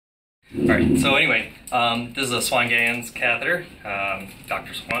Alright, so anyway, this is a Swan Ganz catheter,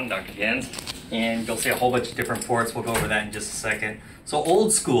 Dr. Swan, Dr. Ganz, and you'll see a whole bunch of different ports. We'll go over that in just a second. So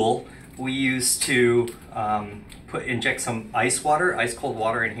old school, we used to inject some ice cold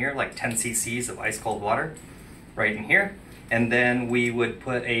water in here, like 10 cc's of ice cold water right in here. And then we would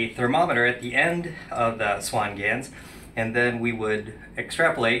put a thermometer at the end of the Swan Ganz, and then we would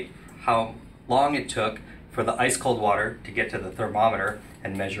extrapolate how long it took for the ice cold water to get to the thermometer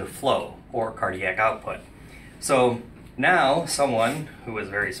and measure flow or cardiac output. So now someone who was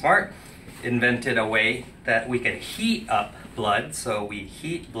very smart invented a way that we could heat up blood. So we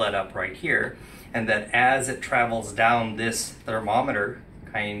heat blood up right here, and that as it travels down this thermometer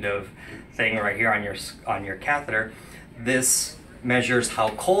kind of thing right here on your catheter, this measures how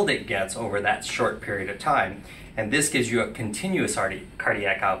cold it gets over that short period of time. And this gives you a continuous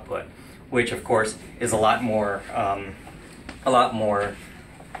cardiac output, which of course is a lot more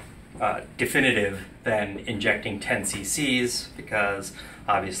definitive than injecting 10 cc's, because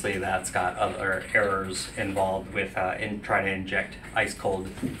obviously that's got other errors involved with in trying to inject ice cold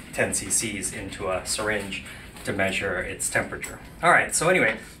 10 cc's into a syringe to measure its temperature. All right, so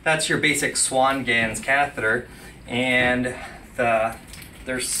anyway, that's your basic Swan Ganz catheter, and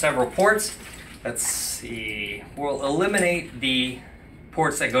there's several ports. Let's see, we'll eliminate the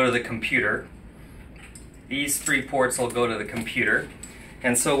ports that go to the computer. These 3 ports will go to the computer.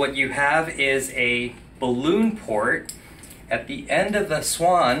 And so what you have is a balloon port at the end of the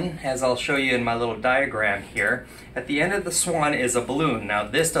Swan, as I'll show you in my little diagram here. At the end of the Swan is a balloon. Now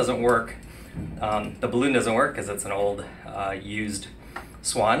this doesn't work. The balloon doesn't work because it's an old used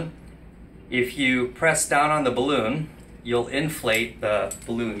Swan. If you press down on the balloon, you'll inflate the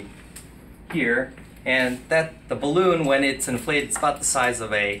balloon here, and the balloon, when it's inflated, it's about the size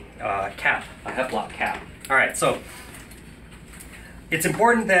of a cap, a Heplock cap. All right, so it's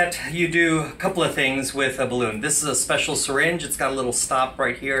important that you do a couple of things with a balloon. This is a special syringe. It's got a little stop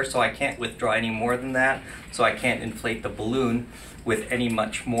right here, so I can't withdraw any more than that. So I can't inflate the balloon with any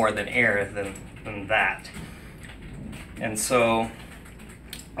much more than air than that. And so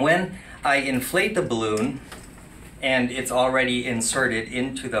when I inflate the balloon and it's already inserted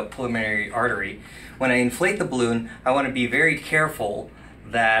into the pulmonary artery, when I inflate the balloon, I want to be very careful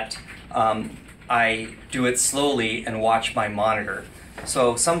that I do it slowly and watch my monitor.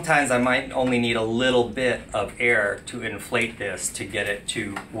 So sometimes I might only need a little bit of air to inflate this to get it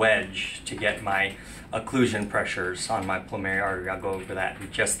to wedge, to get my occlusion pressures on my pulmonary artery. I'll go over that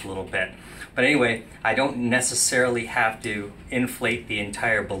in just a little bit. But anyway, I don't necessarily have to inflate the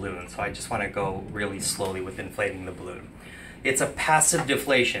entire balloon, so I just want to go really slowly with inflating the balloon. It's a passive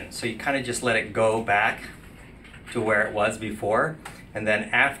deflation, so you kind of just let it go back to where it was before, and then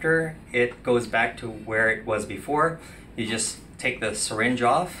after it goes back to where it was before, you just take the syringe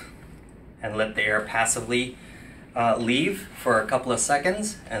off and let the air passively leave for a couple of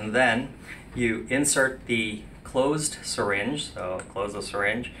seconds, and then you insert the closed syringe, so close the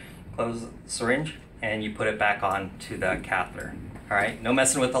syringe, and you put it back on to the catheter. All right, no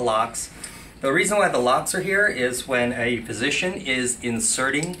messing with the locks. The reason why the locks are here is when a physician is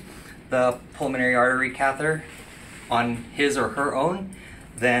inserting the pulmonary artery catheter on his or her own,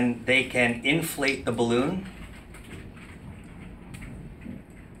 then they can inflate the balloon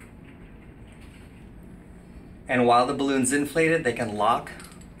and while the balloon's inflated, they can lock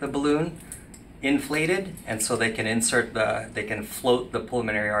the balloon inflated, and so they can they can float the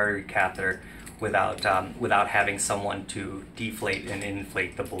pulmonary artery catheter without having someone to deflate and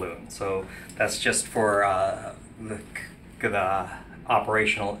inflate the balloon. So that's just for the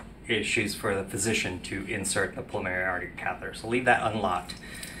operational issues for the physician to insert the pulmonary artery catheter. So leave that unlocked.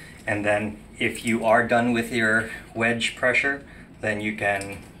 And then if you are done with your wedge pressure, then you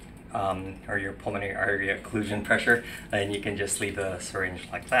can, or your pulmonary artery occlusion pressure, then you can just leave the syringe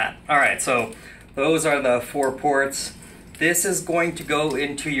like that. All right, so those are the 4 ports. This is going to go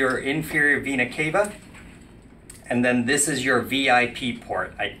into your inferior vena cava, and then this is your VIP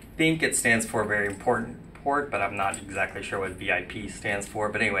port. I think it stands for very important port, but I'm not exactly sure what VIP stands for.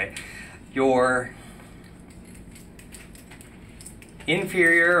 But anyway, your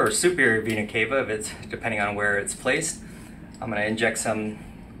inferior or superior vena cava, if it's depending on where it's placed. I'm going to inject some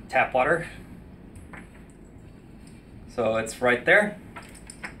tap water. So it's right there.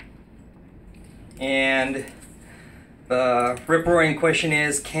 And the rip-roaring question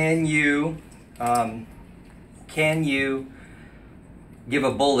is, can you give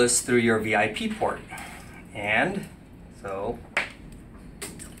a bolus through your VIP port? And so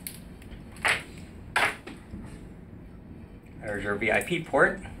there's your VIP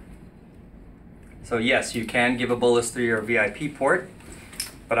port. So yes, you can give a bolus through your VIP port.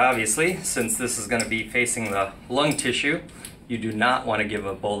 But obviously, since this is going to be facing the lung tissue, you do not want to give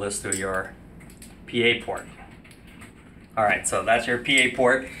a bolus through your PA port. All right, so that's your PA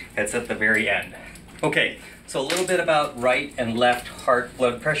port. It's at the very end. Okay, so a little bit about right and left heart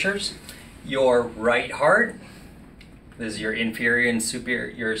blood pressures. Your right heart, this is your inferior and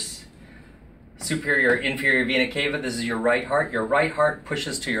superior inferior vena cava. This is your right heart. Your right heart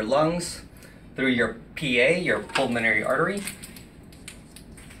pushes to your lungs through your PA, your pulmonary artery,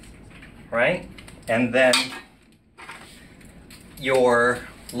 right? And then your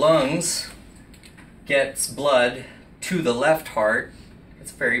lungs gets blood to the left heart.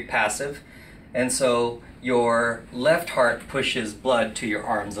 It's very passive. And so your left heart pushes blood to your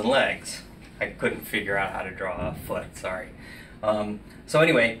arms and legs. I couldn't figure out how to draw a foot, sorry. So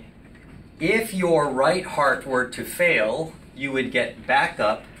anyway, if your right heart were to fail, you would get back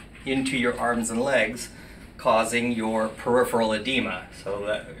up into your arms and legs, causing your peripheral edema. So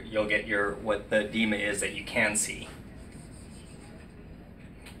that you'll get what the edema is that you can see.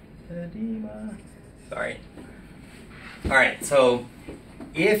 Edema. Sorry. All right, so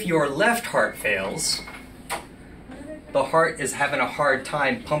if your left heart fails, the heart is having a hard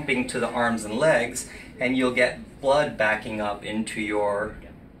time pumping to the arms and legs, and you'll get blood backing up into your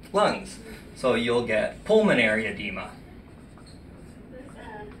lungs. So you'll get pulmonary edema.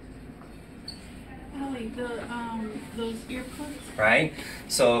 Those earplugs? Right?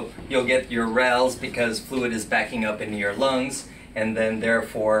 So you'll get your rales because fluid is backing up into your lungs, and then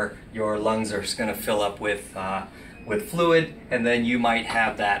therefore your lungs are going to fill up with fluid, and then you might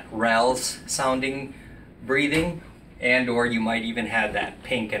have that rales sounding breathing, and or you might even have that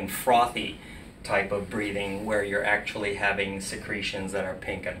pink and frothy type of breathing where you're actually having secretions that are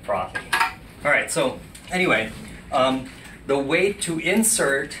pink and frothy. All right, so anyway, the way to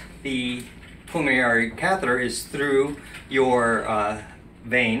insert the pulmonary catheter is through your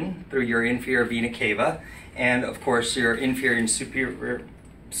vein, through your inferior vena cava, and of course your inferior and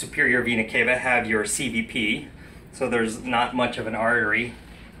superior vena cava have your CVP, so there's not much of an artery,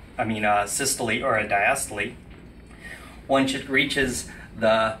 systole or a diastole. Once it reaches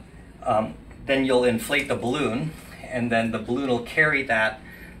the, then you'll inflate the balloon, and then the balloon will carry that,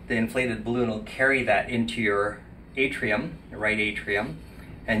 the inflated balloon will carry that into your atrium, your right atrium,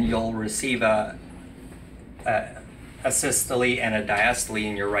 and you'll receive a systole and a diastole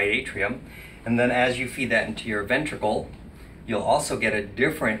in your right atrium. And then as you feed that into your ventricle, you'll also get a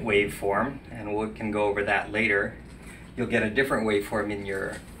different waveform, and we can go over that later. You'll get a different waveform in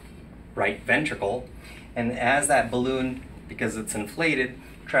your right ventricle. And as that balloon, because it's inflated,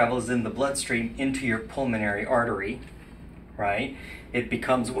 travels in the bloodstream into your pulmonary artery, right? It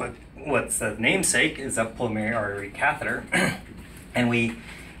becomes what's the namesake is a pulmonary artery catheter. And we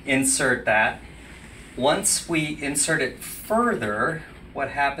insert that. Once we insert it further, what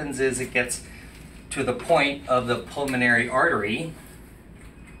happens is it gets to the point of the pulmonary artery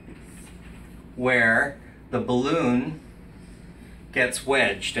where the balloon gets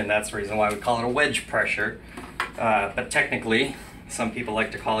wedged, and that's the reason why we call it a wedge pressure. But technically, some people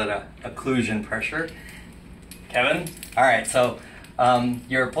like to call it a occlusion pressure. Kevin? All right, so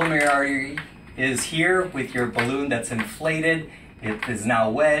your pulmonary artery is here with your balloon that's inflated. It is now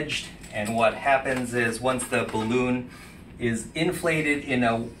wedged, and what happens is once the balloon is inflated in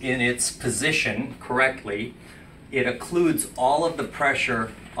its position correctly, it occludes all of the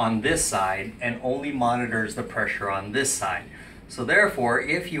pressure on this side and only monitors the pressure on this side. So therefore,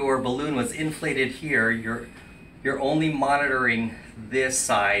 if your balloon was inflated here, you're only monitoring this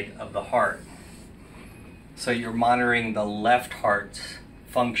side of the heart. So you're monitoring the left heart's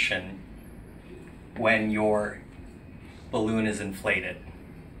function when your balloon is inflated.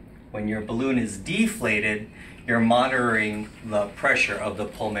 When your balloon is deflated, you're monitoring the pressure of the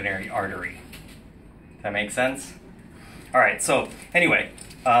pulmonary artery. Does that make sense? All right, so anyway,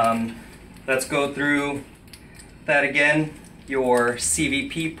 let's go through that again. Your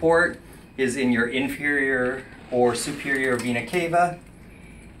CVP port is in your inferior or superior vena cava.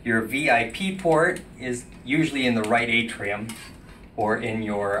 Your VIP port is usually in the right atrium or in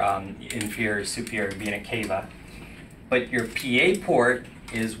your inferior superior vena cava. But your PA port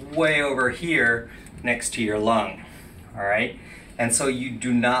is way over here next to your lung, all right? And so you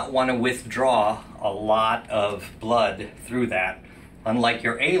do not want to withdraw a lot of blood through that. Unlike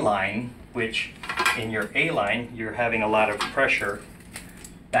your A line, which in your A line, you're having a lot of pressure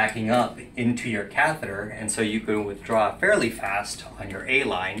backing up into your catheter, and so you can withdraw fairly fast on your A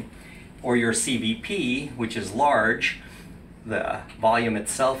line. Or your CVP, which is large, the volume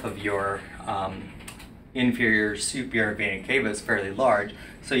itself of your inferior superior vena cava is fairly large,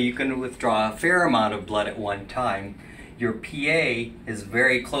 so you can withdraw a fair amount of blood at one time. your PA is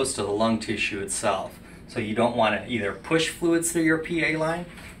very close to the lung tissue itself. So you don't want to either push fluids through your PA line,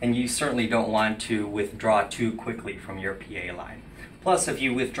 and you certainly don't want to withdraw too quickly from your PA line. Plus, if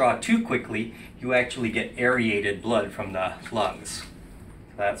you withdraw too quickly, you actually get aerated blood from the lungs.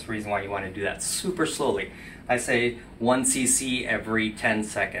 That's the reason why you want to do that super slowly. I say 1 cc every 10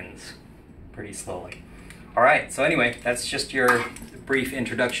 seconds, pretty slowly. All right, so anyway, that's just your brief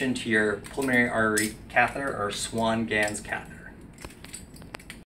introduction to your pulmonary artery catheter or Swan Ganz catheter.